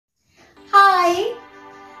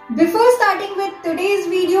Before starting with today's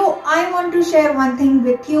video, I want to share one thing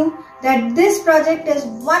with you, that this project is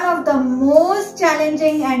one of the most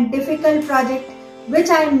challenging and difficult project which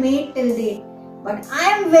I made till date. But I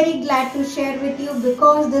am very glad to share with you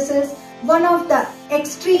because this is one of the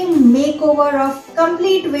extreme makeover of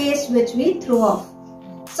complete waste which we threw off.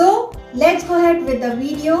 So let's go ahead with the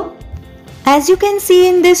video. As you can see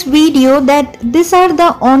in this video that these are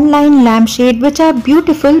the online lampshade which are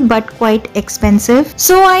beautiful but quite expensive.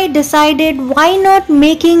 So I decided why not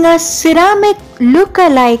making a ceramic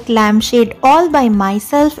look-alike lampshade all by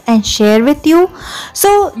myself and share with you.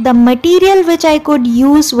 So the material which I could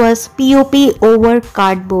use was POP over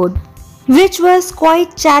cardboard, which was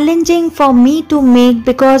quite challenging for me to make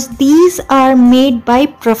because these are made by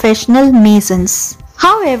professional masons.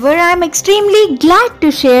 However, I am extremely glad to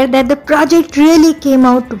share that the project really came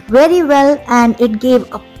out very well and it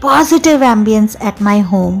gave a positive ambience at my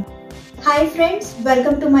home. Hi friends,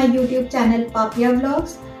 welcome to my YouTube channel Papiya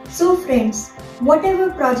Vlogs. So friends, whatever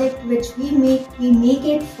project which we make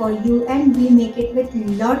it for you and we make it with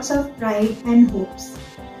lots of pride and hopes.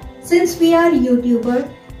 Since we are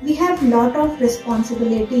YouTuber, we have lot of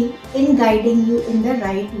responsibility in guiding you in the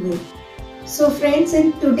right way. So friends,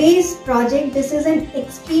 in today's project, this is an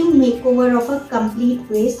extreme makeover of a complete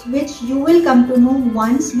waste which you will come to know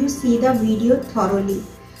once you see the video thoroughly.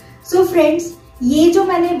 So friends, ये जो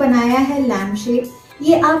मैंने बनाया है lampshade,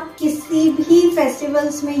 ये आप किसी भी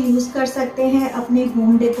festivals में use कर सकते हैं, अपने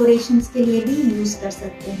home decorations के लिए भी use कर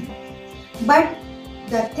सकते हैं. But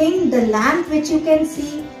the lamp which you can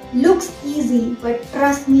see looks easy, but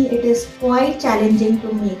trust me, it is quite challenging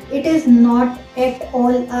to make. It is not at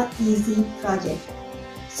all a easy project.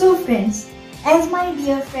 So friends, as my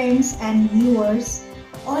dear friends and viewers,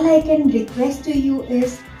 all I can request to you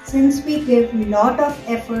is, since we give lot of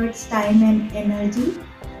efforts, time and energy,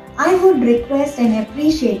 I would request and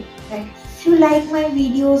appreciate that if you like my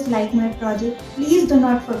videos, like my project, please do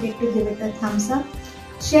not forget to give it a thumbs up.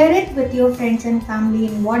 Share it with your friends and family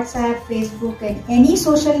in WhatsApp, Facebook and any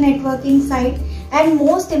social networking site. And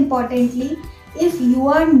most importantly, if you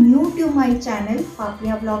are new to my channel,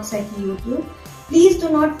 Papiya Vlogs at YouTube, please do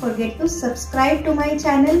not forget to subscribe to my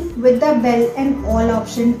channel with the bell and all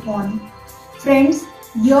option on. Friends,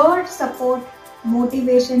 your support,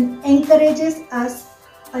 motivation encourages us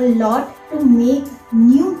a lot to make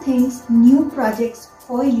new things, new projects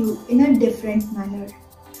for you in a different manner.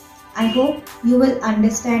 I hope you will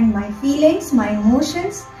understand my feelings, my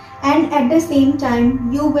emotions, and at the same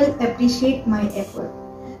time you will appreciate my effort.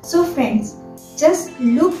 So friends, just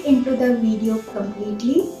look into the video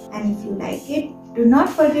completely, and if you like it, do not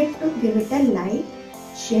forget to give it a like,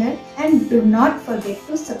 share and do not forget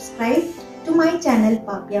to subscribe to my channel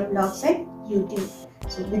Papiya Vlogs at YouTube.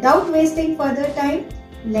 So without wasting further time,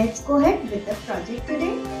 let's go ahead with the project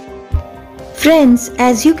today. Friends,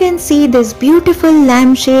 as you can see this beautiful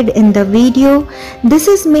lampshade in the video, this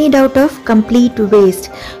is made out of complete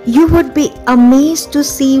waste. You would be amazed to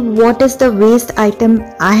see what is the waste item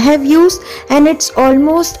I have used, and it's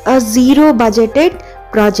almost a zero budgeted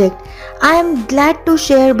project. I am glad to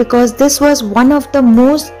share because this was one of the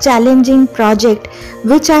most challenging project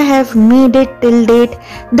which I have made it till date,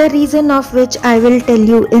 the reason of which I will tell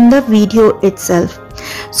you in the video itself.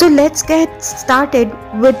 So let's get started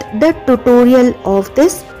with the tutorial of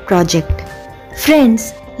this project.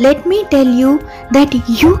 Friends, let me tell you that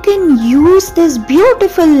you can use this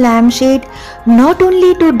beautiful lampshade not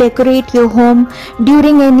only to decorate your home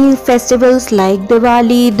during any festivals like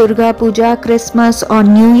Diwali, Durga Puja, Christmas or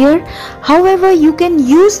New Year. However, you can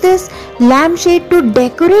use this lampshade to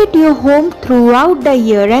decorate your home throughout the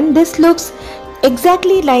year, and this looks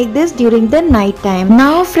exactly like this during the night time.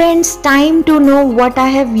 Now friends, time to know what I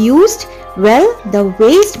have used. Well, the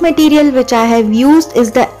waste material which I have used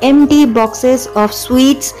is the empty boxes of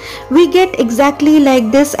sweets. We get exactly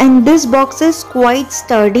like this, and this box is quite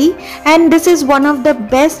sturdy, and this is one of the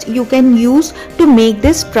best you can use to make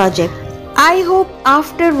this project. I hope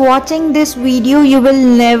after watching this video you will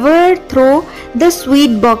never throw the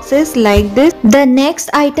sweet boxes like this. The next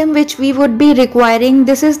item which we would be requiring,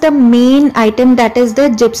 this is the main item, that is the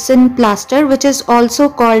gypsum plaster, which is also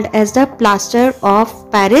called as the plaster of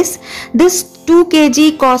Paris. This 2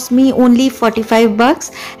 kg cost me only 45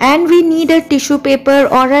 bucks, and we need a tissue paper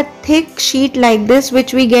or a thick sheet like this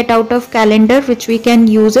which we get out of calendar, which we can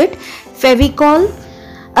use it, Fevicol,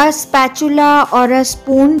 a spatula or a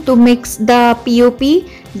spoon to mix the POP,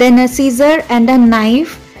 then a scissor and a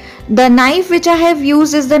knife. The knife which I have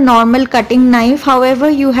used is the normal cutting knife. However,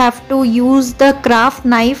 you have to use the craft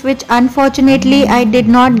knife, which unfortunately I did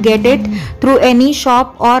not get it through any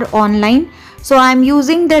shop or online. So I'm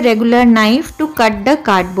using the regular knife to cut the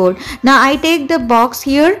cardboard. Now I take the box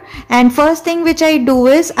here, and first thing which I do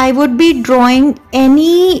is I would be drawing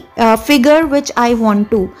any figure which I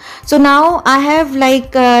want to. So now I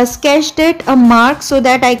have sketched it a mark so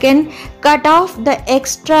that I can cut off the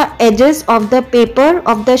extra edges of the paper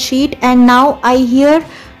of the sheet, and now I here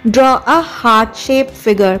draw a heart shaped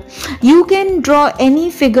figure. You can draw any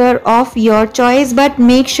figure of your choice, but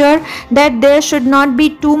make sure that there should not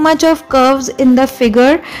be too much of curves in the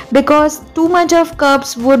figure, because too much of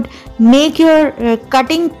curves would make your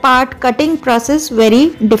cutting process very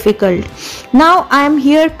difficult. Now I am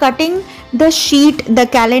here cutting the sheet, the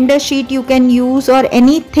calendar sheet you can use, or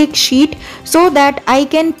any thick sheet, so that I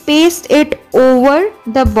can paste it over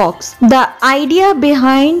the box. The idea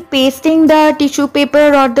behind pasting the tissue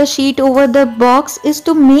paper or the sheet over the box is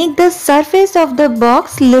to make the surface of the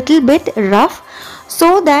box little bit rough,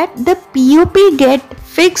 so that the POP get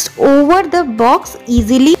fixed over the box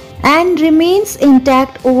easily and remains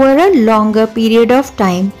intact over a longer period of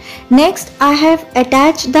time. Next, I have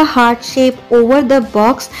attached the heart shape over the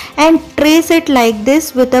box and trace it like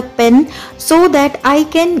this with a pen, so that I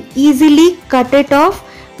can easily cut it off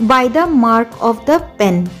by the mark of the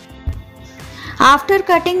pen. After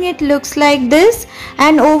cutting, it looks like this,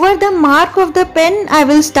 and over the mark of the pen I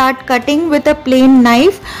will start cutting with a plain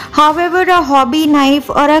knife. However, a hobby knife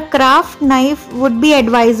or a craft knife would be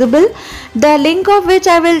advisable, the link of which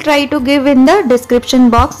I will try to give in the description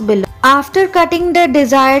box below. After cutting the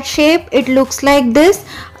desired shape, it looks like this.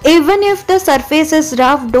 Even if the surface is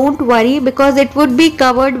rough, don't worry, because it would be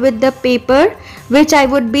covered with the paper which I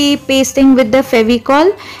would be pasting with the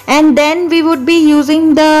Fevicol, and then we would be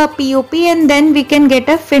using the POP, and then we can get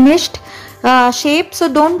a finished shape.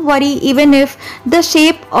 So don't worry, even if the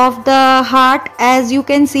shape of the heart, as you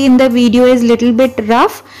can see in the video, is little bit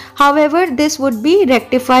rough. However, this would be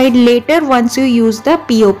rectified later once you use the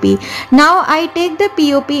POP. Now I take the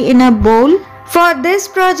POP in a bowl. For this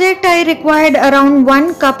project I required around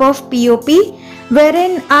 1 cup of POP,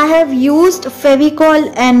 wherein I have used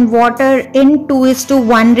Fevicol and water in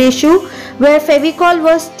 2:1 ratio, where Fevicol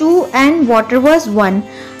was 2 and water was 1.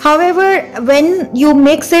 However, when you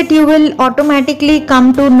mix it, you will automatically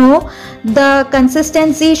come to know the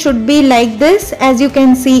consistency should be like this, as you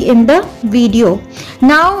can see in the video.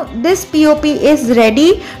 Now this POP is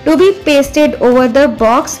ready to be pasted over the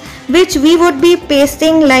box, which we would be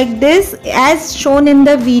pasting like this as shown in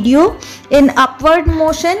the video in upward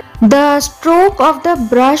motion. The stroke of the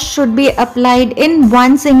brush should be applied in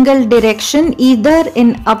one single direction, either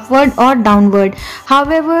in upward or downward.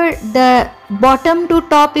 However, the bottom to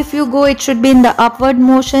top, if you go, it should be in the upward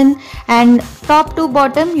motion, and top to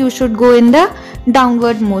bottom you should go in the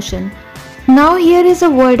downward motion. Now here is a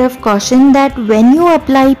word of caution that when you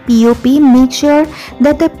apply POP, make sure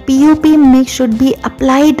that the POP mix should be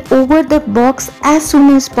applied over the box as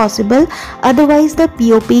soon as possible, otherwise the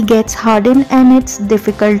POP gets hardened and it's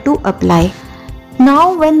difficult to apply.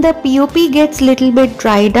 Now when the POP gets little bit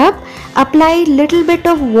dried up, apply little bit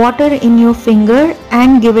of water in your finger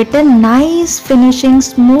and give it a nice finishing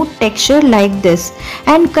smooth texture like this,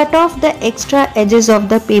 and cut off the extra edges of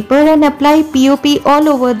the paper and apply POP all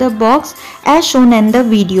over the box as shown in the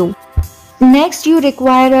video. Next, you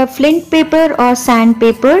require a flint paper or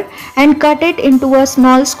sandpaper and cut it into a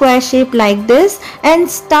small square shape like this, and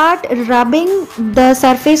start rubbing the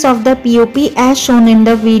surface of the POP as shown in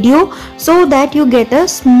the video, so that you get a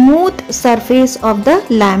smooth surface of the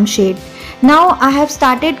lampshade. Now I have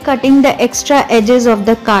started cutting the extra edges of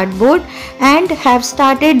the cardboard and have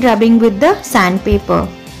started rubbing with the sandpaper.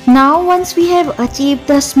 Now once we have achieved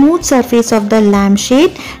the smooth surface of the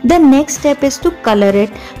lampshade, the next step is to color it.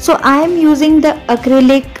 So I am using the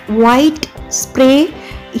acrylic white spray.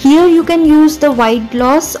 Here you can use the white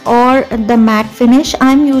gloss or the matte finish.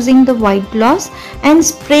 I am using the white gloss and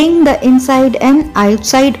spraying the inside and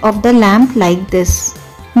outside of the lamp like this.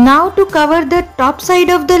 Now to cover the top side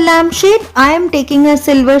of the lampshade, I am taking a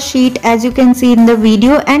silver sheet, as you can see in the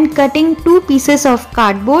video, and cutting 2 pieces of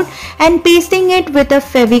cardboard and pasting it with a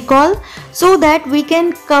Fevicol, so that we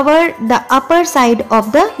can cover the upper side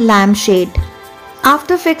of the lampshade.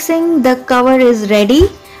 After fixing, the cover is ready.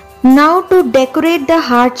 Now to decorate the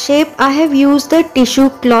heart shape, I have used the tissue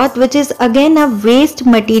cloth, which is again a waste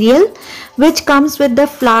material which comes with the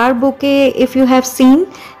flower bouquet. If you have seen,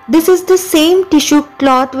 this is the same tissue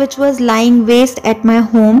cloth which was lying waste at my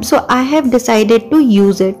home, so I have decided to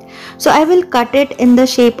use it. So I will cut it in the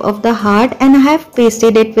shape of the heart and I have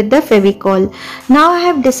pasted it with the Fevicol. Now I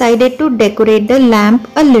have decided to decorate the lamp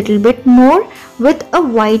a little bit more with a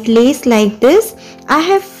white lace like this. I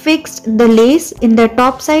have fixed the lace in the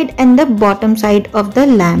top side and the bottom side of the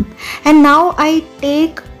lamp. And now I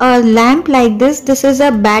take a lamp like this. This is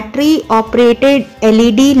a battery operated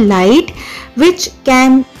LED light which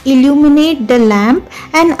can illuminate the lamp,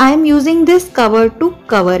 and I am using this cover to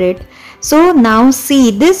cover it. So now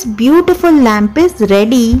see, this beautiful lamp is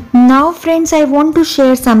ready. Now friends, I want to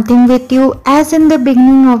share something with you. As in the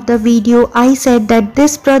beginning of the video, I said that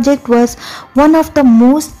this project was one of the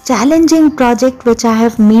most challenging project which I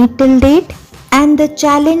have made till date. And the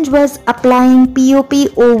challenge was applying POP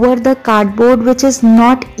over the cardboard, which is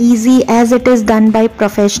not easy as it is done by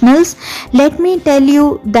professionals. Let me tell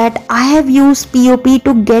you that I have used POP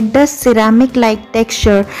to get the ceramic like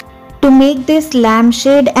texture to make this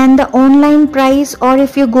lampshade, and the online price, or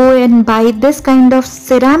if you go and buy this kind of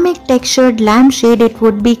ceramic textured lampshade, it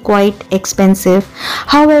would be quite expensive.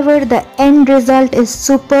 However, the end result is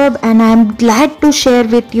superb, and I am glad to share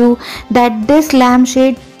with you that this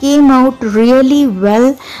lampshade came out really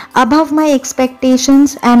well, above my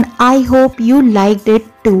expectations, and I hope you liked it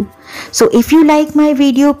too. So if you like my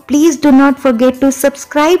video, please do not forget to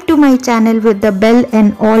subscribe to my channel with the bell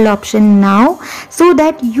and all option now, so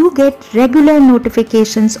that you get regular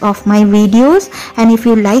notifications of my videos. And if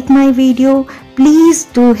you like my video, please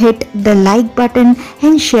do hit the like button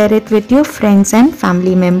and share it with your friends and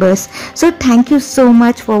family members. So thank you so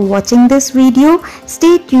much for watching this video.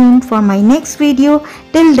 Stay tuned for my next video.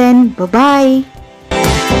 Till then, bye bye.